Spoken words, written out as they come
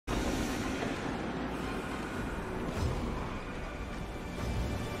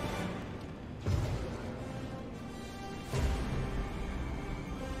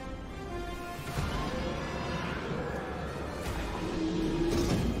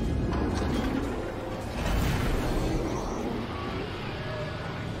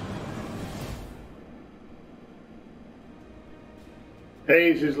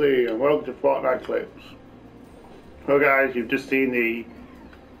Hey, this is Lee and welcome to Fortnite Clips. So guys, you've just seen the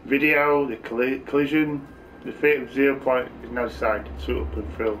video, the collision. The fate of 0 Point is now decided. Suit up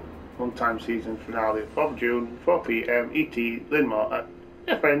and fill. One-time season finale, 4th June, 4 PM, ET, Linmore at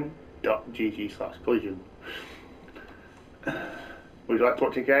fn.gg/collision. Would you like to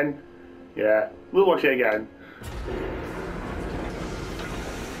watch it again? Yeah, we'll watch it again.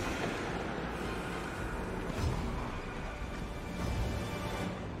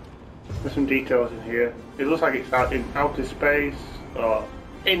 There's some details in here. It looks like it's out in outer space or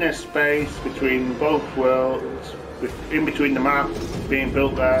inner space between both worlds, in between the map being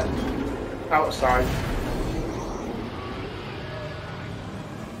built there, outside.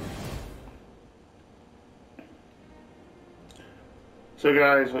 So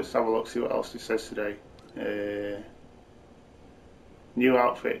guys, let's have a look, see what else it says today. New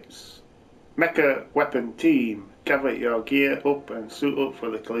outfits. MECHA weapon team. Gather your gear up and suit up for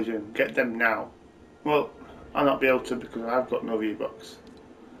the collision. Get them now. Well, I'll not be able to because I've got no V-Bucks.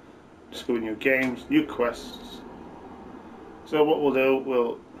 Discover new games, new quests. So what we'll do,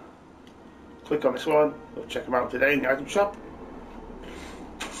 we'll click on this one. We'll check them out today in the item shop.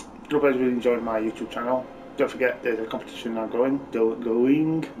 Hope you guys really enjoyed my YouTube channel. Don't forget there's a competition now going for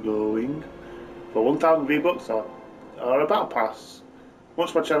 1,000 V-Bucks or a battle pass.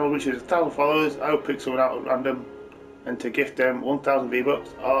 Once my channel reaches 1,000 followers, I will pick someone out at random and to gift them 1,000 V-Bucks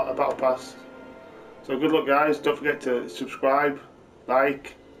or a battle pass. So good luck guys, don't forget to subscribe,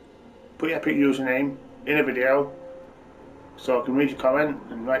 like, put your epic username in a video so I can read your comment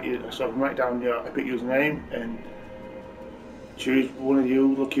and so I can write down your epic username and choose one of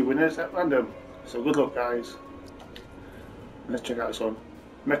you lucky winners at random. So good luck guys. Let's check out this one.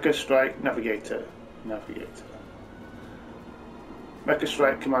 MECHA Strike Navigator. MECHA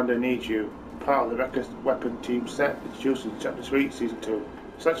Strike Commander needs you. Part of the MECHA weapon team set introduced in Chapter 3, Season 2.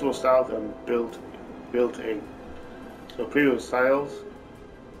 Selectable styles and built in. So previous styles.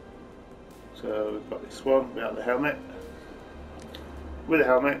 So we've got this one without the helmet. With a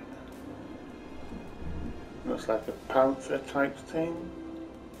helmet. Looks like a panther type thing.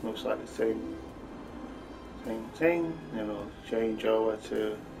 Looks like the same thing. Then we'll change over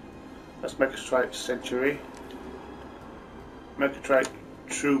to that's MECHA Strike Century. MECHA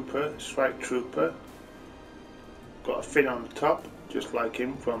Strike Trooper. Got a fin on the top, just like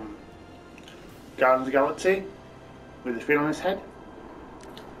him from Guardians of the Galaxy, with a fin on his head.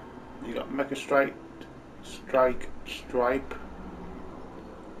 You got MECHA Strike Stripe.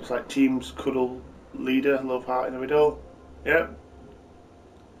 It's like Team's Cuddle Leader, love heart in the middle. Yep.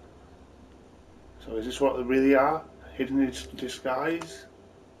 So is this what they really are? Hidden in disguise?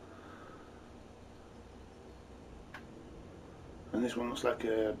 And this one looks like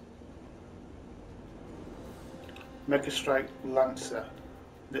a MECHA Strike Lancer.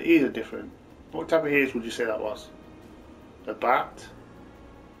 The ears are different. What type of ears would you say that was? A bat?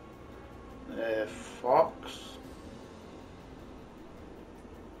 A fox?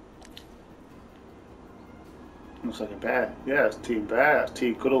 Looks like a bear. Yeah, it's Team Bear. That's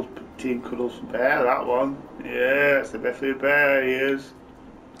Team Cuddles Bear, that one. Yeah, it's definitely a bear, he is.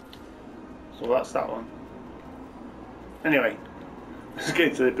 So that's that one. Anyway, let's get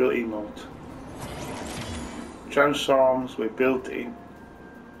into the built-in mode. Transforms with built-in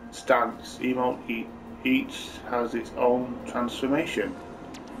stance. Emote each has its own transformation.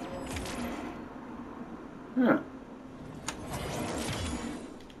 And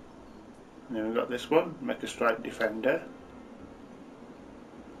then we've got this one, MECHA Strike Defender.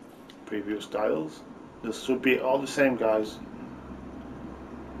 Preview styles. This should be all the same guys.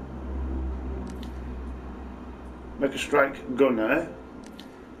 MECHA Strike Gunner,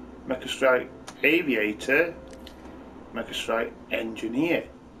 MECHA Strike Aviator, MECHA Strike Engineer.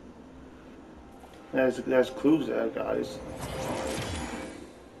 There's clues there guys.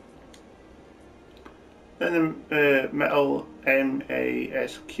 Then the Metal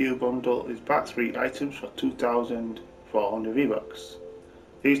MASQ bundle is back 3 items for 2,400 V-Bucks.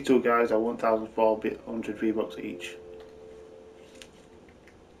 These two guys are 1,400 V-Bucks each.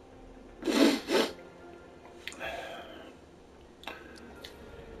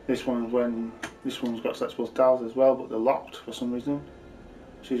 This one's got selectable styles as well, but they're locked for some reason.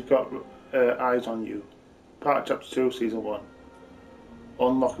 She's got eyes on you. Part of Chapter 2, Season 1.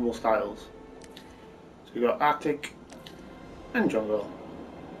 Unlockable styles. So you got Arctic and Jungle.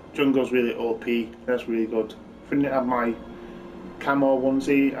 Jungle's really OP. That's really good. If I didn't have my camo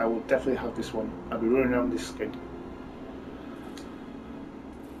onesie, I would definitely have this one. I'd be running around this skin.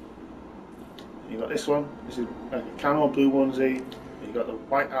 You got this one. This is like a camo blue onesie. You got the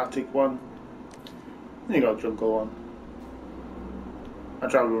white Arctic one, and you got a jungle one.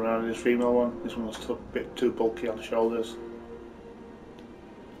 I'd rather run around in this female one. This one was a bit too bulky on the shoulders.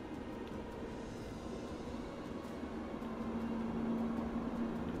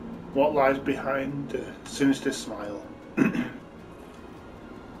 What lies behind the sinister smile?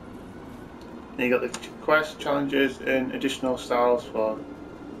 You got the quest, challenges and additional styles for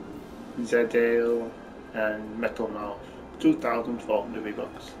Zedale and Metal Mouth. 2,400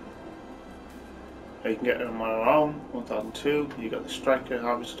 V-Bucks. You can get them on our own, 1,002. You got the Striker,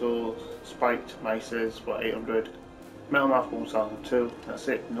 Harvest Tools, Spiked, Mices for 800. Metal Mouth 1,002. That's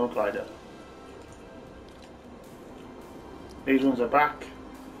it, no glider. These ones are back.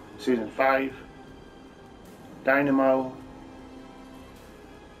 Season 5. Dynamo.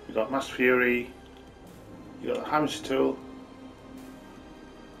 You got Mass Fury. You got the Harvest Tool.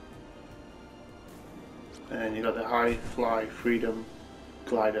 And then you got the High Fly Freedom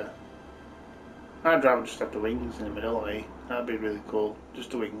Glider. I'd rather just have the wings in the middle, eh? That'd be really cool.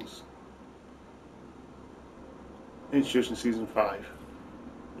 Just the wings. Introduced in Season 5.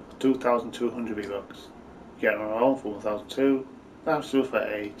 2,200 V-Bucks. You get them on our own for 1,002. Harvest for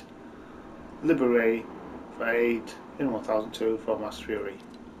 8. Liberate for 8. And 1,002 for Mass Fury.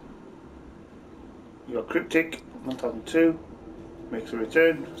 You got Cryptic, 1,002. Makes a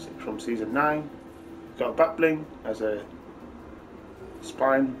return from Season 9. You got Battling as a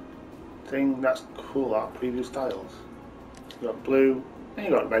spine thing. That's cool, that previous styles. You got blue, and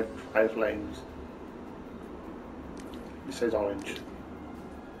you got red fire flames. It says orange.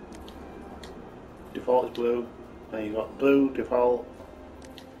 Default is blue, then you got blue, default,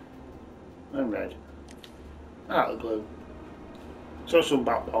 and red. I like the blue. So some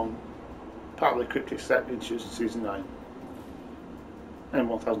backbone, part of the Cryptic set introduced in Season 9. And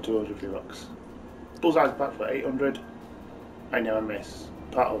 1,200 V-Bucks. Bullseye's back for 800. I never miss.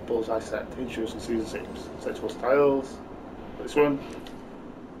 Part of a Bullseye set introduced in Season 6. Sexual styles. This one.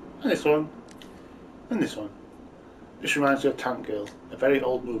 And this one. And this one. This reminds me of Tank Girl, a very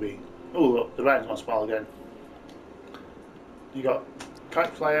old movie. Oh look, the writing's on smile again. You got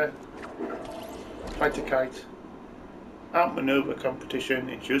Kite Flyer, Fighter Kite, Outmaneuver Competition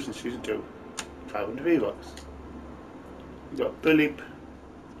introduced in Season 2. 500 V-Bucks. You got Blue Leap,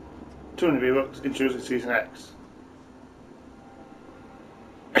 200 V-Bucks introduced in Season X.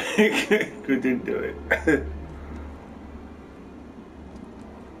 Good, didn't do it.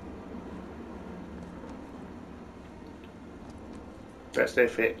 Best Stay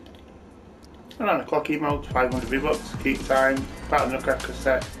Fit. Around the clock emote, 500 V-Bucks, keep time, part of the Nutcracker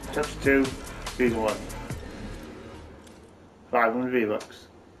set, chapter 2, season 1. 500 V-Bucks.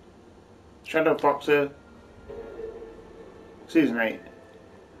 Shadow Boxer, season 8.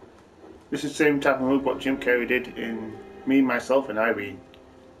 This is the same type of move what Jim Carrey did in Me, Myself and Irene.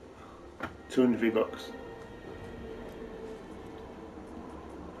 200 V-Bucks.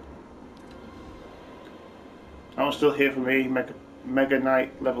 That one's still here for me. Mega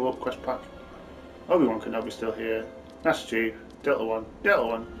Knight level up quest pack. Obi-Wan Kenobi still here. Master Chief, Delta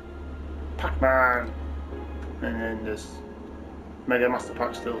 1, Pac-Man, and then there's Mega Master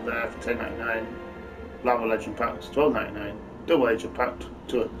Pack still there for $10.99. Lava Legend packs $12.99. Double Agent pack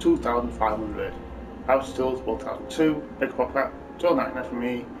to 2,500. House Tools 1,002. Mega Pop pack $12.99 for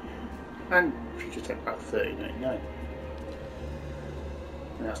me. And Future Tech pack $30.99.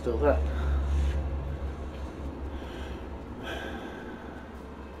 And that's still there.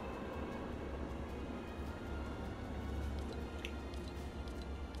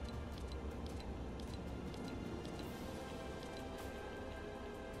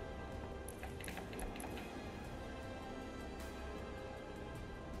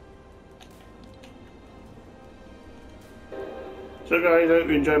 So guys, I hope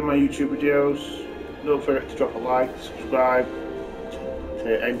you enjoyed my YouTube videos. Don't forget to drop a like, subscribe,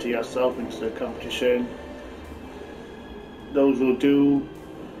 to enter yourself into the competition. Those who do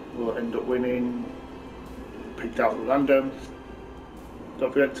will end up winning, picked out at random.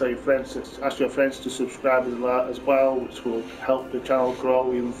 Don't forget to tell your friends, ask your friends to subscribe as well, which will help the channel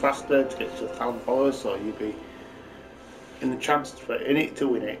grow even faster to get to 1,000 followers, so you'll be in the chance for in it to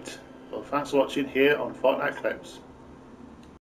win it. Well, thanks for watching here on Fortnite Clips.